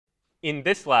In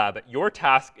this lab, your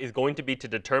task is going to be to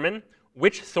determine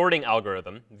which sorting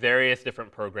algorithm various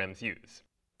different programs use.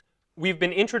 We've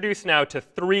been introduced now to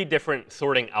 3 different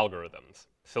sorting algorithms: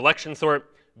 selection sort,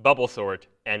 bubble sort,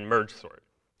 and merge sort.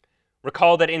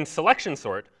 Recall that in selection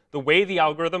sort, the way the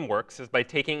algorithm works is by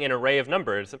taking an array of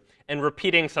numbers and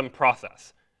repeating some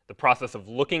process, the process of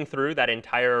looking through that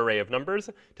entire array of numbers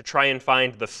to try and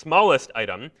find the smallest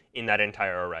item in that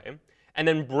entire array, and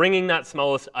then bringing that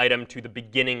smallest item to the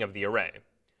beginning of the array.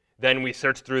 Then we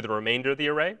search through the remainder of the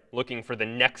array, looking for the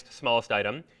next smallest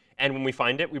item, and when we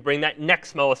find it, we bring that next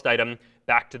smallest item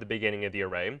back to the beginning of the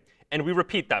array, and we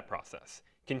repeat that process,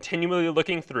 continually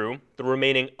looking through the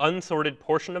remaining unsorted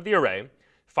portion of the array,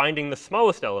 finding the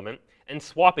smallest element, and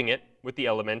swapping it with the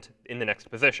element in the next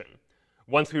position.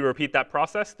 Once we repeat that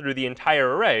process through the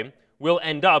entire array, we'll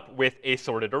end up with a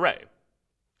sorted array.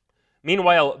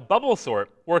 Meanwhile, bubble sort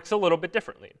works a little bit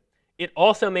differently. It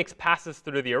also makes passes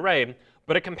through the array,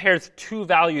 but it compares 2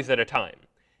 values at a time.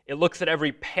 It looks at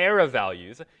every pair of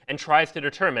values and tries to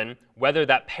determine whether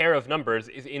that pair of numbers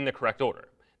is in the correct order.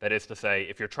 That is to say,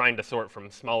 if you're trying to sort from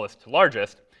smallest to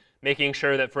largest, making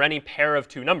sure that for any pair of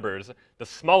 2 numbers, the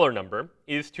smaller number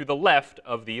is to the left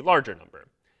of the larger number.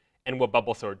 And what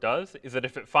bubble sort does is that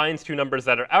if it finds 2 numbers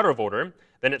that are out of order,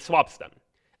 then it swaps them.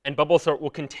 And bubble sort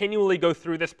will continually go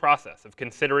through this process of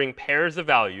considering pairs of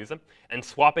values and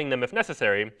swapping them if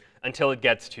necessary until it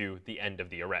gets to the end of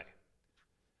the array.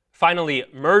 Finally,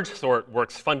 merge sort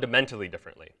works fundamentally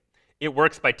differently. It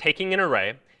works by taking an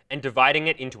array and dividing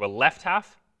it into a left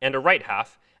half and a right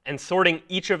half, and sorting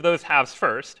each of those halves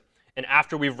first. And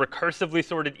after we've recursively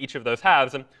sorted each of those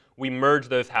halves, we merge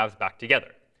those halves back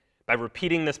together. By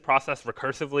repeating this process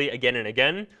recursively again and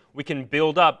again, we can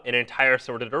build up an entire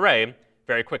sorted array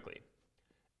very quickly.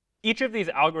 Each of these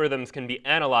algorithms can be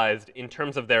analyzed in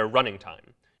terms of their running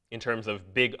time, in terms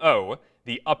of big O,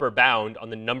 the upper bound on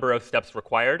the number of steps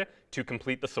required to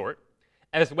complete the sort,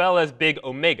 as well as big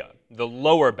omega, the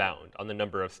lower bound on the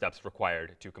number of steps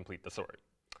required to complete the sort.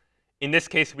 In this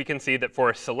case, we can see that for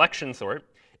a selection sort,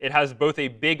 it has both a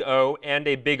big O and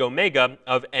a big omega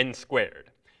of n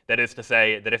squared. That is to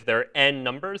say that if there are n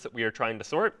numbers that we are trying to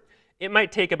sort, it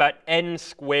might take about n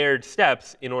squared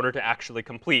steps in order to actually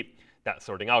complete that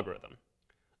sorting algorithm.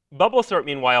 Bubble sort,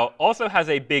 meanwhile, also has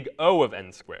a big O of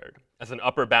n squared. As an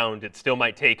upper bound, it still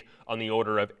might take on the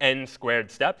order of n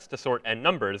squared steps to sort n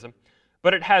numbers,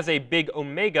 but it has a big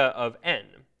omega of n.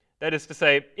 That is to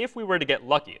say, if we were to get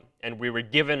lucky and we were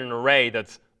given an array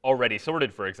that's already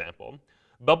sorted, for example,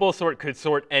 bubble sort could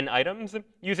sort n items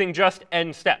using just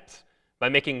n steps by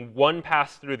making one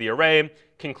pass through the array,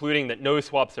 concluding that no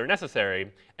swaps are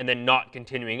necessary, and then not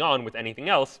continuing on with anything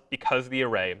else because the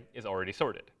array is already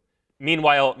sorted.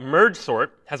 Meanwhile, merge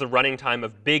sort has a running time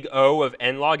of big O of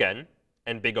n log n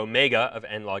and big omega of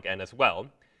n log n as well,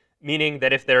 meaning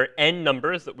that if there are n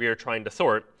numbers that we are trying to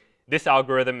sort, this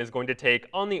algorithm is going to take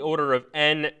on the order of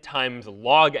n times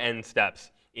log n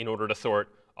steps in order to sort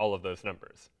all of those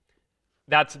numbers.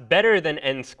 That's better than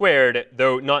n squared,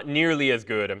 though not nearly as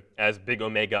good as big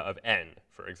omega of n,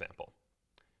 for example.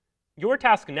 Your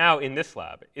task now in this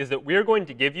lab is that we're going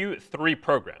to give you 3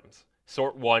 programs: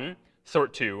 sort 1,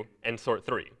 sort 2, and sort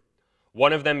 3.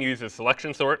 One of them uses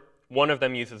selection sort, one of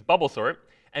them uses bubble sort,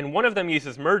 and one of them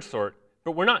uses merge sort,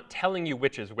 but we're not telling you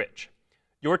which is which.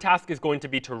 Your task is going to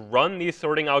be to run these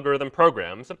sorting algorithm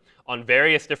programs on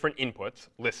various different inputs,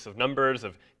 lists of numbers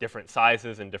of different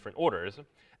sizes and different orders,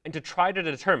 and to try to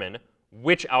determine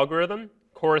which algorithm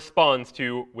corresponds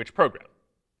to which program.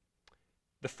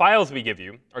 The files we give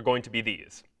you are going to be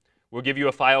these. We'll give you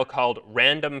a file called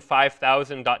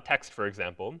random5000.txt, for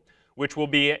example, which will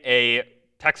be a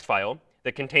text file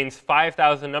that contains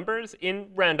 5,000 numbers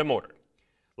in random order.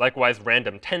 Likewise,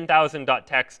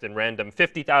 random10,000.txt and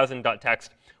random50,000.txt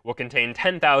will contain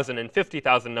 10,000 and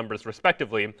 50,000 numbers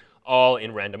respectively, all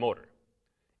in random order.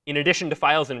 In addition to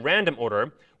files in random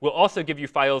order, we'll also give you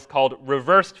files called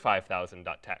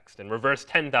reversed5000.txt and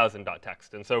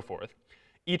reversed10,000.txt and so forth,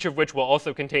 each of which will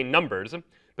also contain numbers,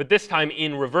 but this time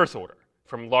in reverse order,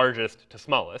 from largest to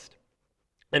smallest.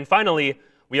 And finally,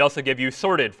 we also give you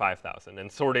sorted 5,000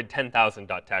 and sorted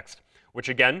 10,000.txt, which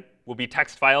again will be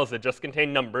text files that just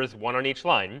contain numbers, one on each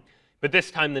line, but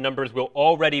this time the numbers will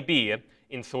already be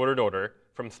in sorted order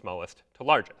from smallest to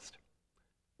largest.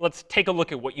 Let's take a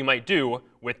look at what you might do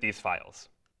with these files.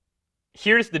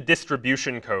 Here's the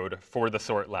distribution code for the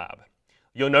sort lab.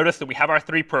 You'll notice that we have our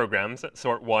 3 programs,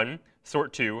 sort 1,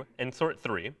 sort 2, and sort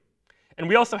 3. And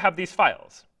we also have these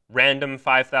files.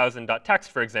 Random5000.txt,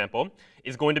 for example,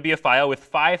 is going to be a file with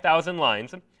 5,000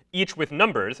 lines, each with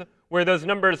numbers, where those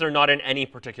numbers are not in any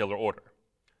particular order.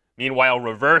 Meanwhile,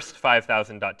 reversed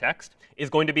 5000.txt is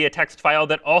going to be a text file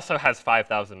that also has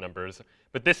 5000 numbers,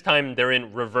 but this time they're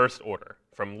in reversed order,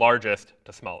 from largest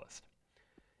to smallest.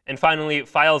 And finally,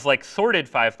 files like sorted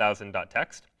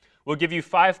 5000.txt will give you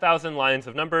 5000 lines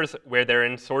of numbers where they're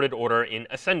in sorted order in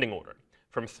ascending order,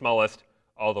 from smallest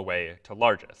all the way to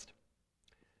largest.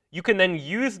 You can then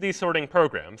use these sorting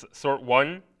programs,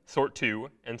 sort1, sort2,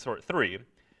 and sort3,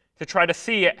 to try to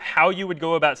see how you would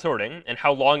go about sorting and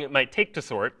how long it might take to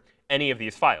sort any of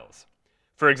these files.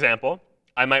 For example,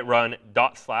 I might run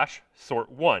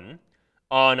 /sort1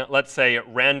 on, let's say,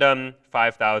 random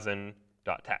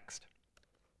 5000.txt.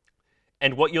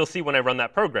 And what you'll see when I run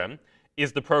that program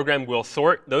is the program will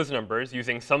sort those numbers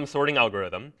using some sorting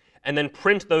algorithm, and then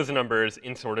print those numbers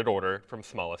in sorted order from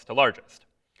smallest to largest.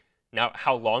 Now,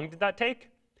 how long did that take?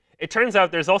 It turns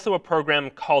out there's also a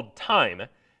program called time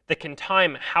that can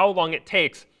time how long it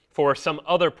takes for some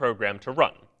other program to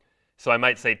run. So I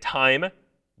might say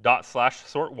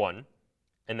time./sort1,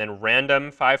 and then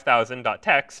random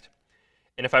 5000.txt.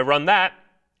 And if I run that,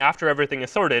 after everything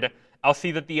is sorted, I'll see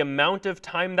that the amount of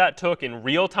time that took in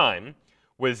real time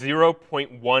was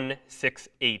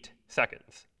 0.168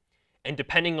 seconds. And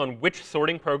depending on which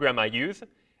sorting program I use,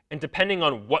 and depending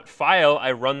on what file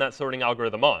I run that sorting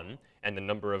algorithm on, and the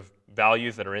number of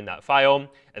values that are in that file,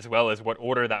 as well as what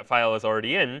order that file is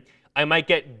already in, I might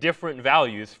get different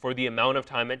values for the amount of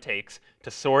time it takes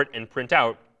to sort and print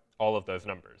out all of those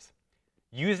numbers.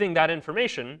 Using that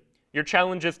information, your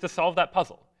challenge is to solve that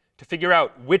puzzle, to figure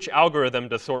out which algorithm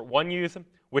does sort1 use,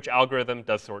 which algorithm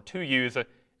does sort2 use,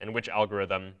 and which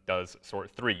algorithm does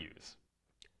sort3 use.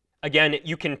 Again,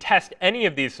 you can test any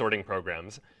of these sorting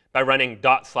programs by running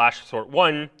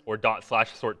 ./sort1 or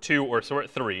 ./sort2 or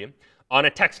sort3 on a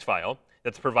text file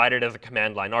that's provided as a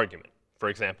command line argument. For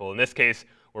example, in this case,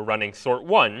 we're running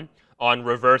sort1 on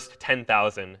reversed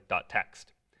 10,000.txt.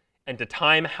 And to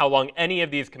time how long any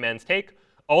of these commands take,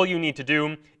 all you need to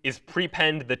do is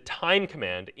prepend the time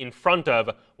command in front of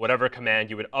whatever command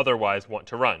you would otherwise want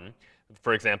to run.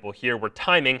 For example, here we're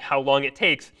timing how long it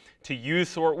takes to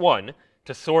use sort1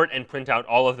 to sort and print out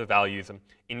all of the values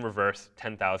in reverse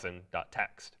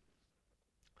 10,000.txt.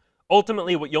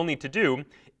 Ultimately, what you'll need to do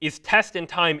is test and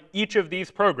time each of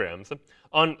these programs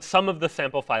on some of the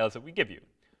sample files that we give you.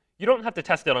 You don't have to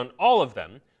test it on all of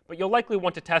them, but you'll likely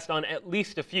want to test on at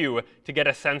least a few to get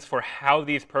a sense for how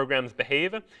these programs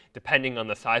behave, depending on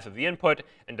the size of the input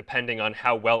and depending on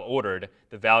how well ordered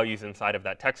the values inside of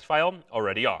that text file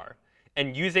already are.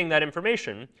 And using that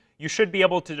information, you should be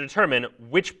able to determine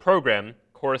which program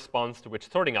corresponds to which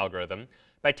sorting algorithm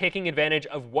by taking advantage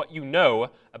of what you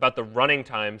know about the running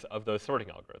times of those sorting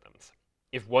algorithms.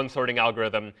 If one sorting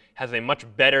algorithm has a much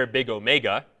better big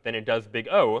omega than it does big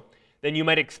O, then you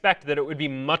might expect that it would be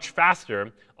much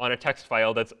faster on a text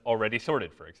file that's already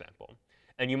sorted, for example.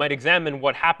 And you might examine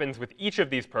what happens with each of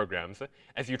these programs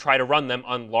as you try to run them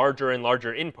on larger and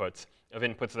larger inputs of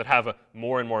inputs that have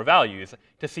more and more values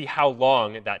to see how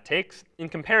long that takes in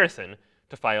comparison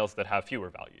to files that have fewer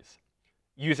values.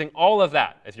 Using all of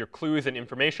that as your clues and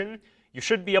information, you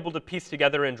should be able to piece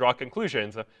together and draw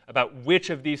conclusions about which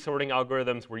of these sorting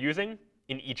algorithms we're using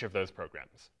in each of those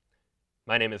programs.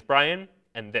 My name is Brian,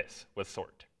 and this was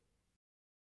Sort.